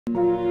When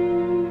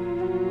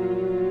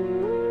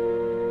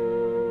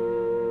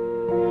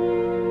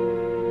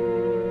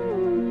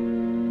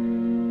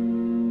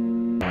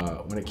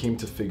it came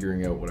to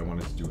figuring out what I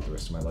wanted to do with the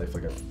rest of my life,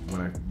 like when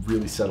I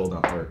really settled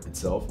on art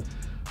itself,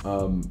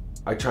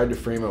 I tried to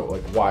frame out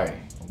like why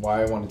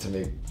I wanted to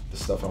make the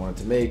stuff I wanted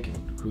to make,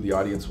 and who the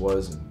audience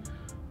was,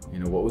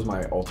 and what was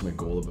my ultimate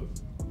goal about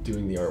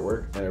doing the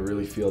artwork. And I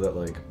really feel that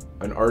like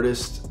an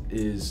artist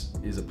is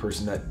a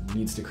person that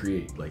needs to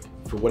create, like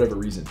for whatever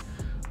reason.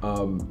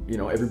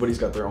 Everybody's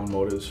got their own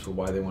motives for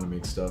why they want to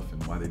make stuff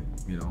and why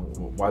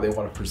they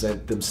want to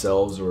present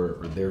themselves or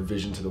their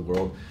vision to the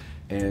world.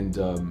 And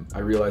I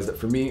realized that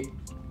for me,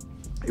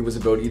 it was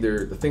about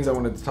either the things I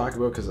wanted to talk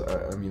about, because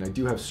I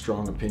do have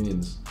strong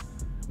opinions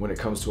when it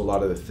comes to a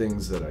lot of the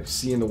things that I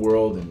see in the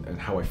world and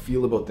how I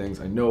feel about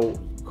things. I know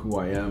who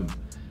I am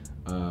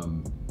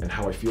and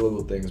how I feel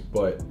about things,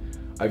 but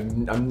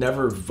I'm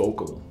never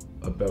vocal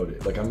about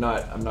it. Like I'm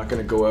not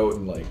gonna go out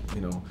and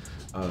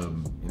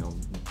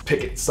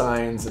picket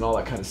signs and all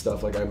that kind of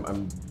stuff. Like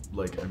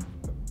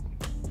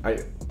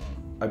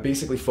I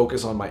basically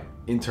focus on my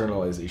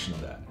internalization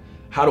of that.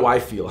 How do I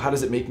feel? How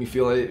does it make me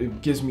feel?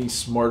 It gives me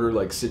smarter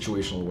like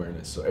situational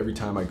awareness. So every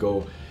time I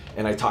go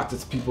and I talk to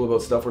people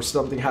about stuff or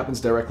something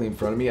happens directly in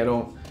front of me, I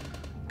don't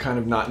kind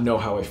of not know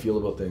how I feel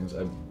about things.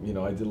 I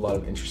did a lot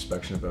of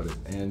introspection about it,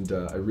 and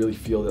I really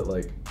feel that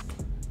like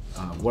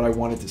what I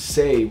wanted to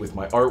say with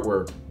my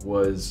artwork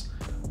was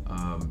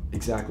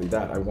exactly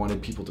that. I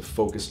wanted people to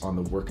focus on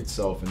the work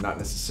itself and not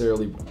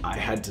necessarily what I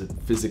had to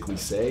physically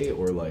say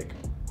or like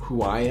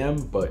who I am,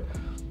 but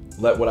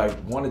let what I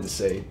wanted to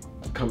say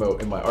come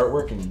out in my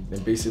artwork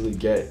and basically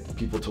get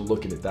people to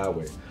look at it that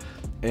way.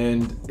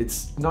 And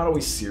it's not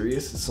always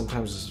serious, it's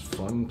sometimes just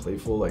fun,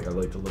 playful. Like I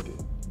like to look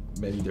at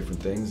many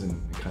different things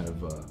and kind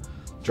of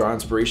draw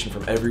inspiration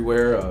from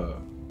everywhere.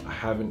 I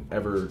haven't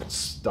ever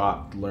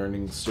stopped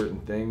learning certain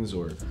things,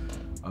 or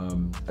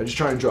I just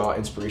try and draw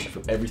inspiration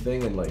from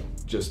everything, and like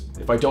just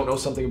if I don't know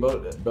something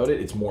about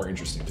it, it's more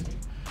interesting to me.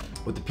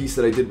 With the piece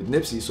that I did with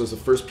Nipsey, so it's the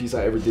first piece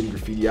I ever did in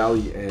Graffiti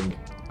Alley, and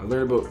I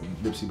learned about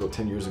Nipsey about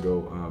 10 years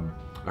ago.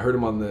 I heard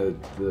him on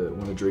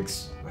one of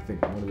Drake's, I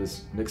think one of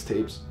his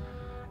mixtapes,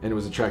 and it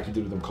was a track he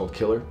did with him called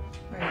Killer.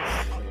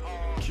 Right.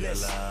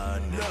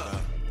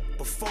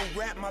 Before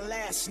rap, my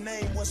last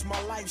name was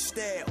my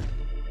lifestyle.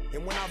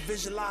 And when I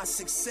visualize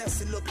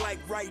success, it looked like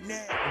right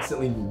now.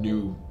 Instantly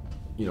knew,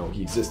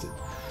 he existed.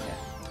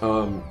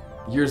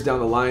 Years down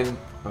the line,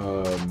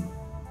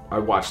 I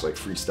watched like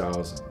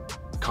freestyles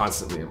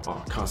constantly.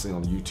 I'm constantly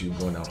on YouTube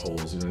going down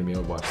holes. You know what I mean? I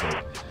watched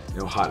like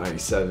Hot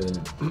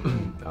 97,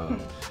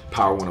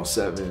 Power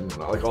 107, and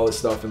like all this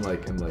stuff, and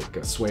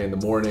like Sway in the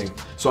Morning.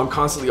 So I'm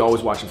constantly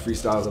always watching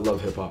freestyles. I love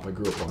hip hop. I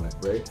grew up on it,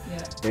 right?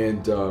 Yeah.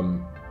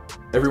 And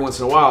every once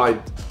in a while,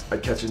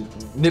 I'd catch a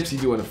Nipsey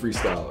doing a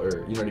freestyle, or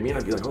you know what I mean?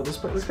 I'd be like, oh, this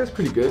guy's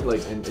pretty good.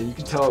 Like, and you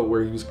can tell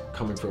where he was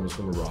coming from was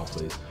from a raw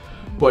place.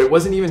 But it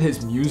wasn't even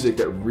his music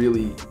that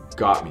really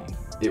got me.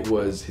 It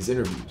was his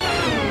interviews.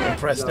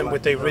 Impress them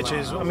with their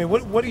riches. I mean,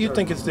 what do you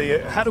think is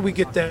how do we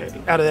get that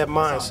out of that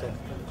mindset?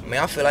 I mean,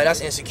 I feel like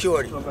that's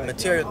insecurity.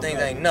 Material things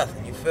ain't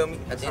nothing, you feel me?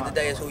 At the end of the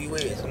day, it's who you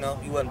is,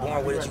 You wasn't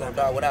born with it, you gonna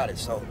die without it.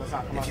 So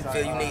if you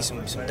feel you need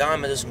some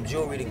diamonds or some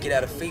jewelry to get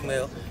at a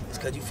female, it's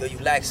because you feel you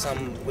lack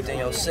something within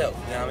yourself,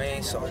 you know what I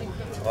mean? So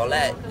all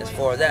that, as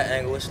far as that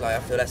angle, it's like I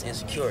feel that's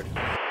insecurity.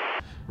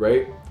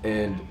 Right?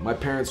 And my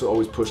parents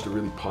always pushed a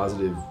really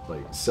positive,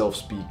 like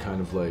self-speak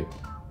kind of like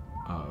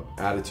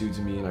attitude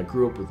to me, and I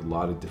grew up with a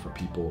lot of different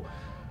people.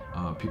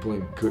 People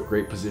in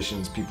great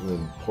positions, people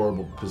in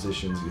horrible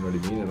positions, you know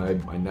what I mean?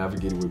 And I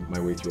navigated my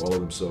way through all of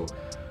them. So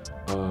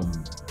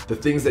the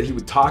things that he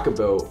would talk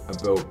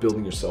about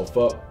building yourself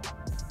up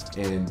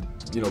and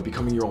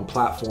becoming your own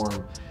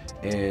platform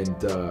and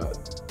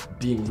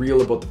being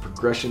real about the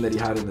progression that he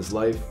had in his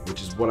life,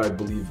 which is what I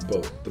believe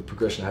about the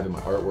progression I have in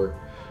my artwork.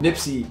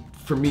 Nipsey,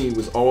 for me,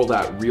 was all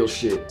that real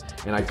shit,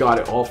 and I got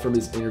it all from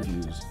his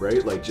interviews,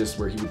 right? Like just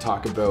where he would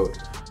talk about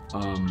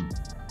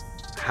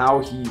how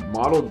he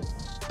modeled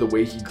the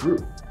way he grew,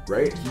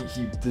 right?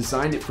 He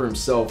designed it for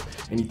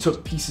himself, and he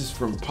took pieces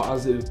from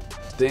positive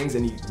things,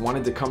 and he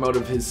wanted to come out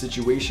of his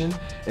situation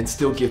and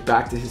still give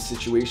back to his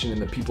situation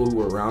and the people who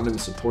were around him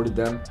and supported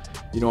them,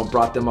 and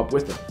brought them up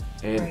with him.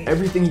 And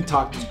everything he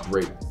talked was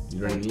great, you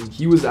know what I mean?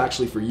 He was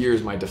actually for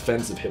years my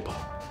defense of hip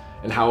hop,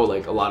 and how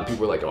like a lot of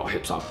people were like, oh,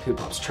 hip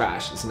hop's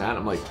trash, this and that. And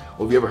I'm like,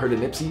 well, have you ever heard of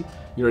Nipsey?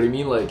 You know what I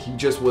mean? Like he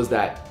just was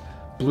that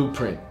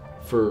blueprint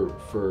for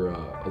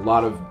a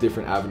lot of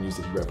different avenues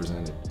that he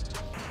represented.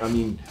 I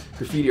mean,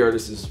 Graffiti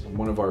Artist is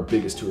one of our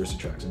biggest tourist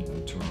attractions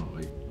in Toronto.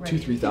 Like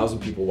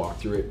 2,000–3,000 people walk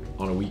through it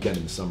on a weekend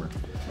in the summer.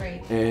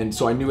 Right. And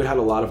so I knew it had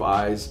a lot of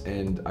eyes,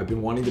 and I've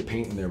been wanting to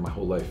paint in there my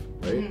whole life,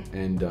 right? Mm-hmm.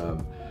 And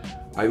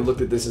I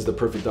looked at this as the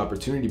perfect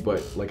opportunity,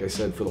 but like I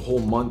said, for the whole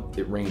month,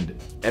 it rained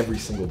every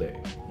single day.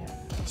 Yeah.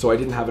 So I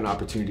didn't have an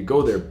opportunity to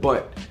go there,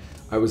 but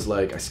I was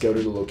like, I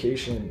scouted a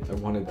location.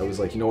 I was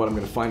like, you know what, I'm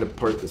gonna find a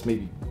part that's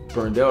maybe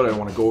burned out. I don't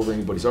wanna go over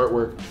anybody's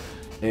artwork.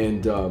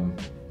 And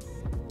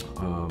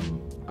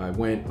I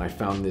went and I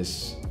found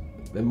this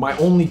And my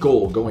only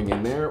goal going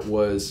in there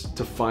was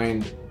to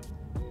find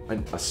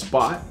a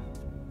spot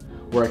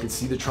where I could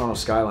see the Toronto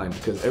skyline,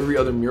 because every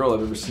other mural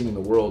I've ever seen in the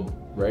world,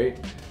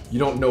 right? You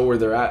don't know where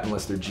they're at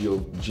unless they're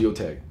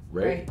geotagged,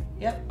 right?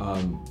 Yep.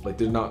 Like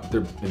they're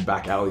in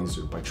back alleys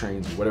or by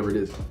trains or whatever it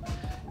is.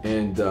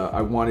 And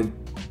I wanted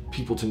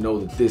people to know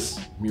that this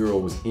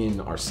mural was in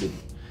our city.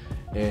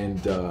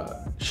 And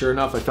sure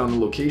enough, I found the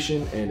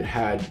location, and it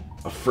had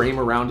a frame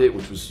around it,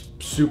 which was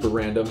super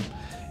random,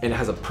 and it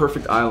has a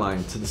perfect eye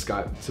line to the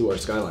sky, to our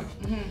skyline.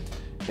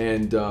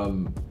 And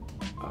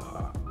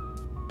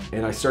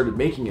I started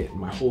making it.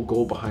 My whole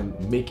goal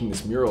behind making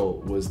this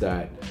mural was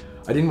that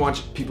I didn't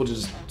want people to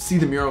just see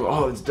the mural,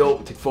 oh, it's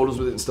dope, take photos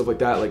with it and stuff like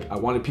that. Like, I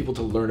wanted people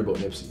to learn about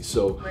Nipsey.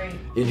 So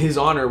in his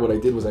honor, what I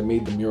did was I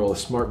made the mural a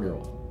smart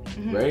mural,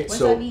 right? What does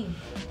that mean?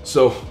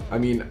 So, I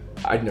mean,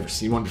 I'd never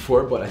seen one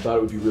before, but I thought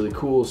it would be really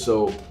cool.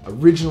 So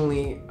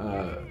originally,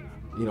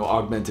 you know,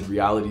 augmented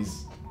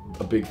reality's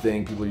a big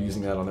thing. People are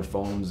using that on their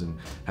phones and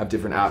have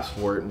different apps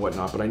for it and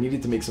whatnot, but I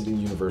needed to make something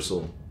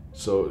universal.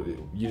 So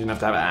you didn't have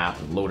to have an app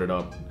and load it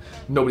up.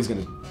 Nobody's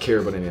gonna care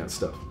about any of that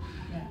stuff.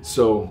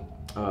 So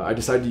I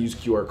decided to use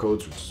QR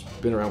codes, which has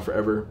been around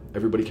forever.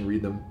 Everybody can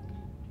read them.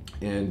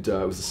 And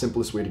it was the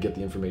simplest way to get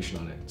the information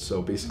on it.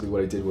 So basically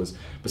what I did was,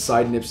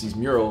 beside Nipsey's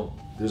mural,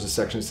 there's a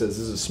section that says,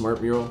 this is a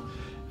smart mural.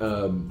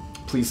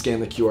 Please scan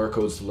the QR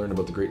codes to learn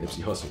about the great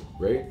Nipsey Hussle,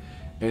 right?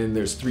 And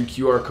there's 3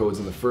 QR codes,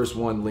 and the first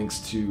one links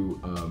to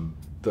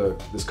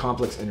this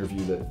complex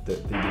interview that they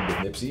did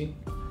with Nipsey.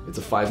 It's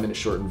a 5-minute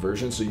shortened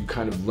version, so you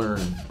kind of learn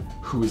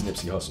who is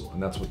Nipsey Hussle,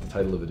 and that's what the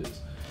title of it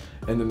is.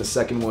 And then the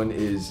second one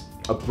is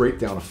a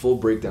breakdown, a full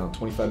breakdown,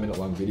 25-minute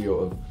long video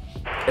of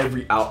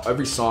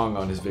every song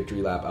on his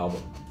Victory Lap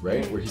album,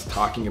 right? Where he's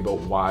talking about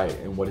why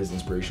and what his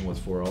inspiration was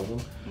for all of them.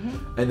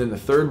 And then the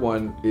third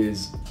one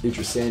is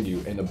Idris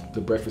Sandu and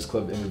the Breakfast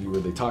Club interview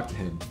where they talk to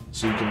him,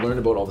 so you can learn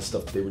about all the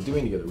stuff that they were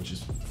doing together, which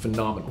is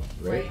phenomenal,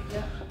 right?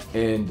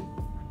 And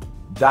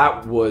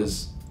that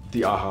was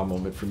the aha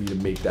moment for me to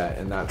make that,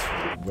 and that's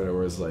when I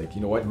was like,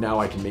 you know what, now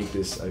I can make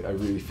this. I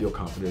really feel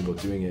confident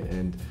about doing it.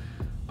 And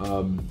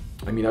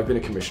I mean, I've been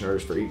a commission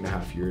artist for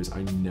 8.5 years.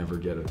 I never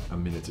get a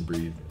minute to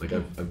breathe. Like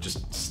I've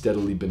just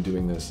steadily been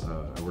doing this.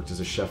 I worked as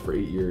a chef for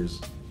 8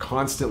 years,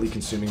 constantly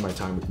consuming my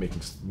time with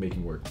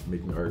making work,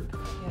 making art,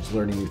 just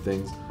learning new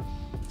things.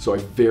 So I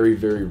very,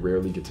 very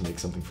rarely get to make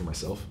something for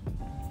myself.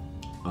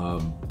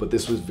 But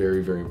this was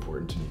very, very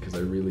important to me, because I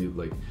really,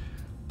 like,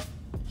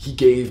 he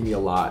gave me a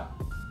lot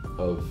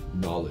of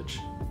knowledge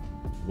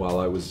while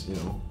I was, you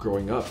know,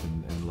 growing up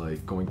and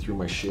like going through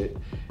my shit.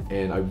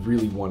 And I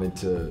really wanted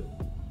to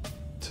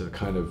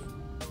kind of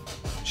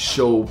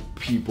show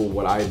people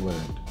what I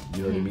learned,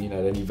 you know what I mean,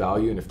 at any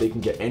value. And if they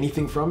can get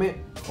anything from it,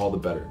 all the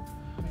better.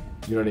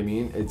 You know what I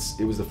mean?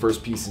 It was the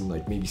first piece in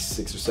like maybe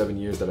 6 or 7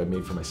 years that I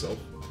made for myself.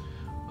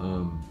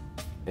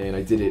 And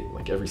I did it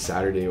like every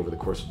Saturday over the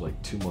course of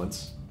like 2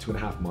 months,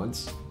 2.5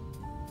 months.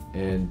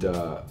 And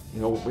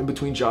you know, in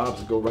between jobs,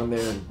 I'd go run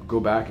there and go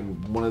back.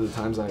 And one of the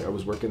times I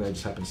was working there, I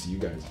just happened to see you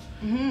guys,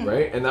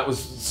 right? And that was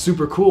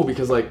super cool,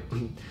 because like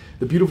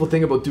the beautiful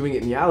thing about doing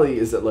it in the alley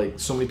is that like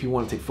so many people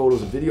want to take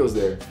photos and videos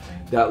there,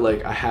 that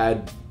like I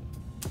had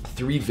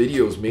 3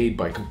 videos made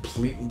by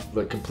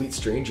complete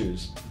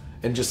strangers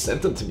and just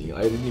sent them to me.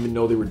 I didn't even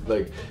know they were,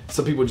 like,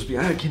 some people would just be,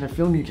 can I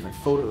film you? Can I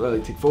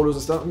take photos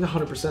and stuff? I'm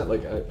 100%,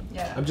 like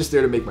I'm just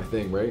there to make my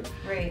thing, right?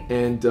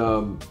 And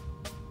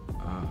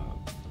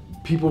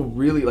people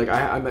really, like,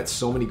 I met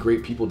so many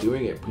great people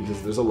doing it,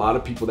 because there's a lot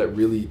of people that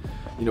really,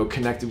 you know,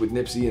 connected with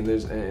Nipsey,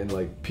 and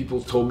like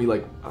people told me,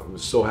 like, I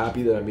was so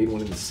happy that I made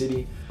one in the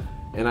city.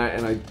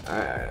 And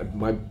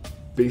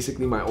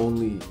basically my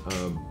only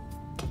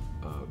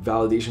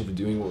validation for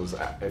doing what was,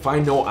 if I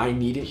know I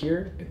need it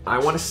here and I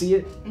want to see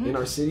it in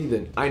our city,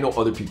 then I know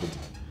other people do,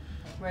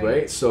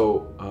 right?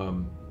 So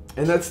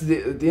and that's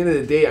at the end of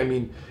the day, I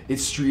mean,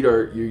 it's street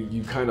art.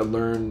 You kind of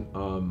learn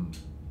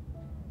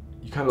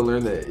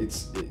that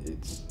it's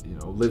you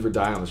know, live or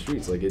die on the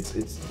streets. Like it's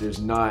there's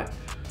not,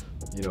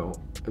 you know,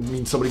 I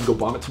mean, somebody can go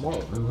bomb it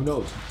tomorrow, who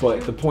knows?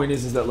 But the point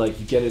is that like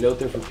you get it out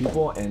there for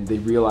people, and they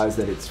realize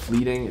that it's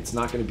fleeting. It's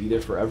not going to be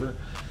there forever.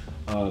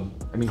 I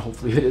mean,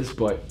 hopefully it is,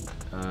 but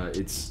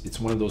it's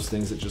one of those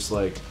things that just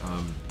like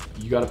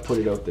you got to put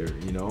it out there,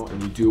 you know,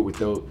 and you do it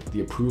without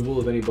the approval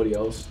of anybody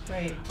else.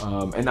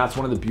 And that's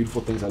one of the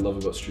beautiful things I love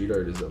about street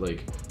art, is that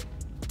like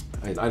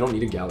I don't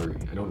need a gallery.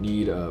 I don't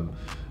need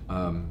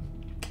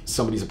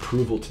somebody's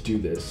approval to do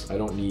this. I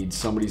don't need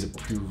somebody's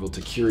approval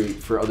to curate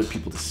for other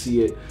people to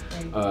see it.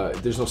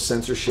 There's no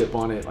censorship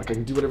on it. Like, I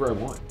can do whatever I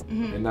want.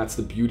 And that's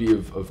the beauty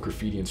of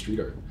graffiti and street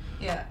art.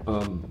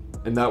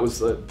 And that was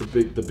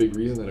the big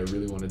reason that I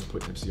really wanted to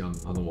put Nipsey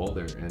on the wall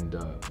there. And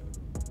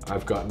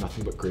I've got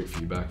nothing but great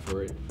feedback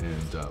for it.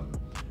 And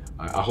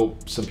I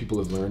hope some people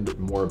have learned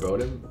more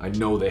about him. I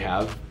know they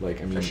have.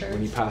 Like, I mean,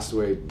 when he passed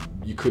away,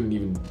 you couldn't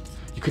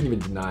even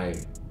deny,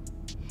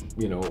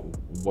 you know,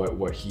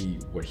 what he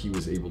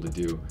was able to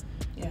do.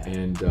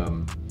 And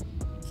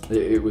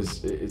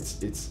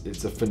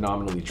it's a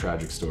phenomenally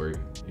tragic story.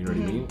 You know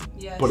what I mean?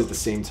 Yes. But at the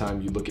same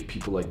time, you look at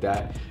people like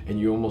that, and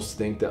you almost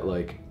think that,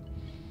 like,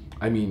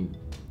 I mean,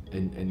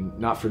 and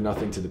not for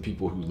nothing to the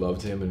people who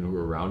loved him and who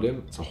were around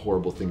him, it's a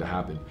horrible thing to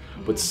happen.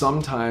 But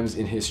sometimes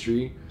in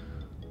history,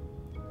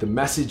 the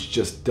message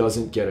just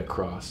doesn't get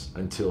across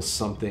until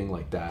something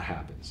like that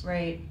happens.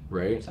 Right.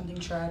 Right? Something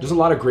tragic. There's a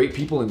lot of great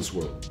people in this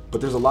world,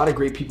 but there's a lot of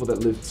great people that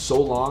lived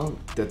so long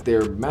that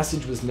their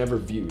message was never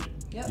viewed.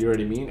 Yep. You know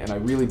what I mean? And I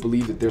really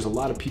believe that there's a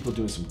lot of people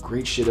doing some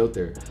great shit out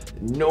there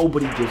that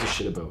nobody gives a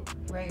shit about.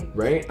 Right.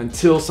 Right?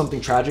 Until something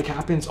tragic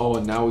happens, oh,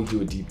 and now we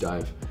do a deep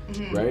dive.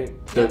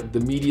 Right? The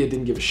media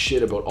didn't give a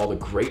shit about all the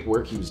great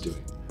work he was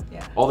doing.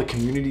 Yeah. All the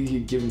community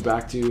he'd given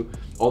back to,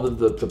 all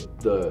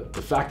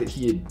the fact that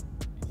he had,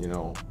 you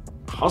know,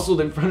 hustled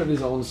in front of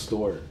his own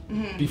store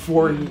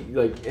before he,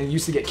 like, and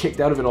used to get kicked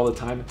out of it all the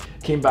time,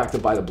 came back to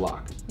buy the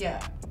block.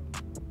 Yeah.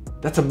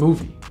 That's a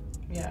movie.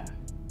 Yeah.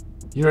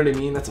 You know what I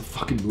mean? That's a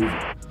fucking movie.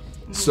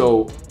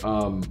 So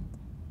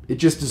it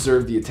just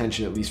deserved the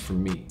attention, at least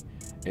from me,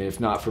 and if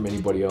not from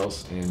anybody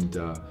else. And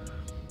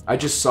I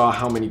just saw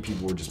how many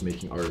people were just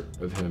making art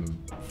of him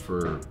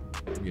for,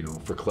 you know,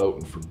 for clout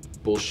and for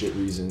bullshit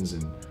reasons,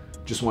 and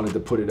just wanted to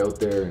put it out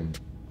there. And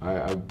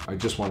I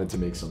just wanted to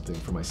make something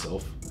for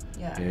myself.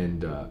 Yeah.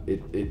 And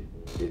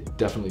it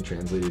definitely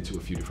translated to a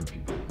few different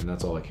people, and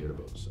that's all I cared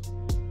about. So.